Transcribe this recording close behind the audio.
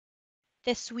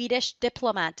The Swedish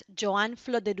diplomat Johan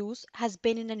Floderus has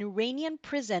been in an Iranian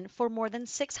prison for more than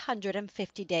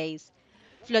 650 days.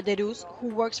 Floderus, who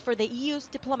works for the EU's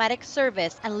diplomatic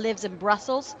service and lives in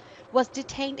Brussels, was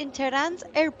detained in Tehran's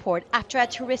airport after a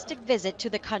touristic visit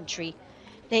to the country.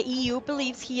 The EU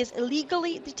believes he is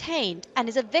illegally detained and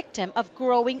is a victim of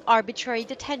growing arbitrary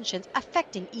detentions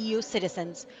affecting EU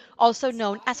citizens, also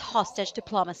known as hostage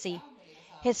diplomacy.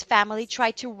 His family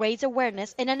tried to raise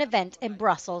awareness in an event in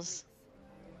Brussels.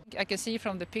 I can see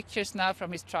from the pictures now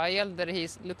from his trial that he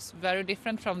looks very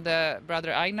different from the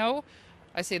brother I know.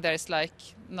 I see there's like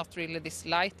not really this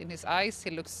light in his eyes.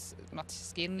 He looks much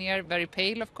skinnier, very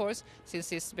pale of course, since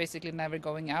he's basically never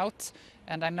going out.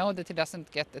 And I know that he doesn't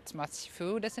get as much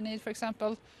food as he needs, for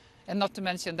example. And not to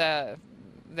mention the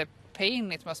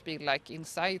pain it must be like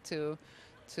inside to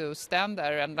stand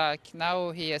there, and like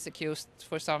now he is accused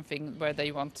for something where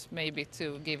they want maybe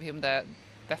to give him the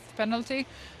death penalty.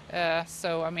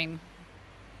 So I mean,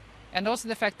 and also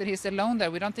the fact that he's alone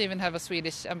there. We don't even have a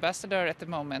Swedish ambassador at the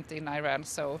moment in Iran.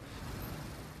 So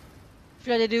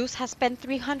Floderus has spent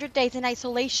 300 days in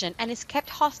isolation and is kept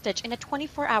hostage in a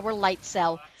 24-hour light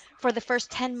cell. For the first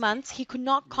 10 months, he could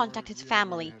not contact his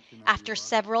family. After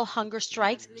several hunger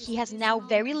strikes, he has now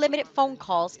very limited phone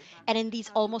calls, and in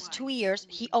these almost 2 years,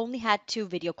 he only had 2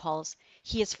 video calls.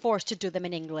 He is forced to do them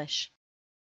in English.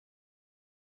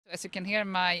 as you can hear,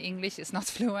 my English is not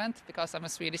fluent because I'm a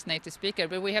Swedish native speaker,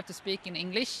 but we have to speak in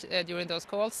English during those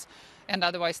calls, and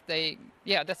otherwise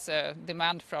that's a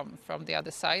demand from the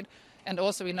other side. And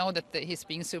also we know that he's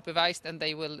being supervised and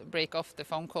they will break off the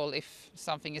phone call if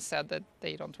something is said that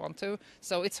they don't want to.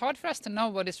 So it's hard for us to know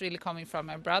what is really coming from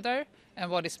my brother and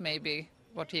what is maybe,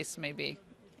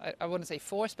 I wouldn't say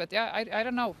forced, but yeah, I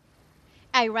don't know.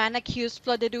 Iran accused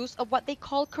Floderus of what they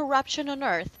call corruption on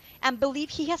earth and believe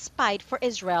he has spied for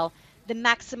Israel. The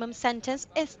maximum sentence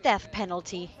is death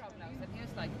penalty.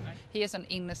 He is an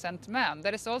innocent man.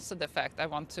 That is also the fact I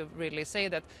want to really say,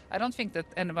 that I don't think that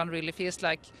anyone really feels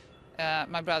like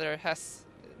my brother has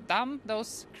done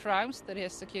those crimes that he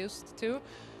is accused to.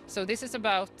 So this is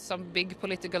about some big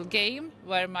political game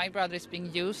where my brother is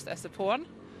being used as a pawn.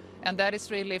 And that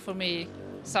is really, for me,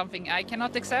 something I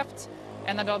cannot accept.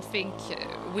 And I don't think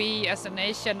we as a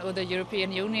nation or the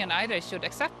European Union either should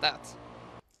accept that.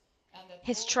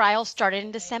 His trial started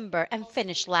in December and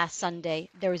finished last Sunday.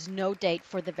 There is no date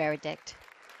for the verdict.